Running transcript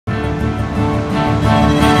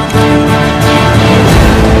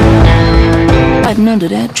under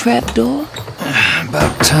that trapdoor?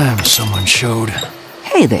 About time someone showed.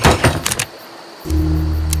 Hey there.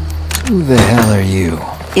 Who the hell are you?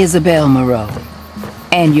 Isabel Moreau.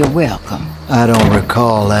 And you're welcome. I don't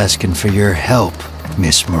recall asking for your help,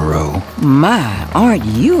 Miss Moreau. My, aren't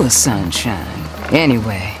you a sunshine?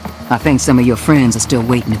 Anyway, I think some of your friends are still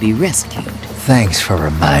waiting to be rescued. Thanks for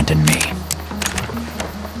reminding me.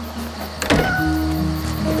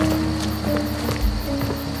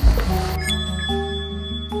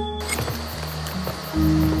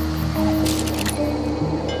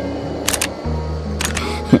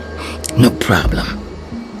 No problem.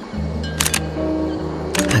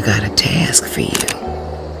 I got a task for you.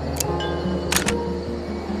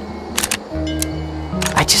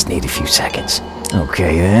 I just need a few seconds.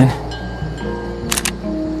 Okay, then.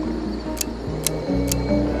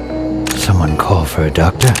 Someone call for a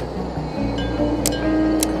doctor?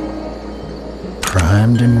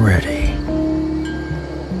 Primed and ready.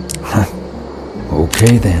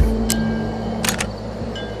 Okay, then.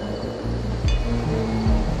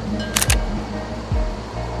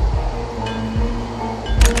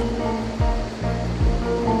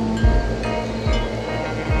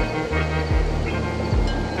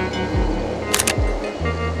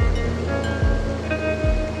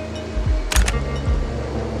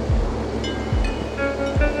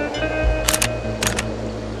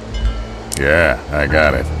 Yeah, I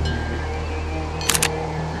got it.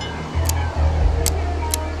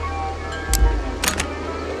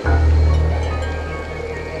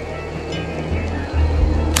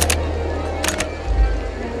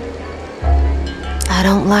 I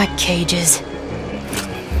don't like cages.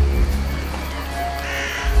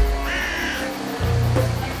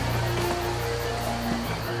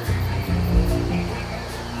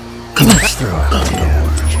 Come on. Let's throw out the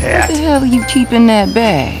cat. Where the hell are you keeping that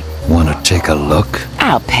bag? Wanna take a look?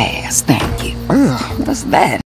 I'll pass, thank you. Ugh, what's that?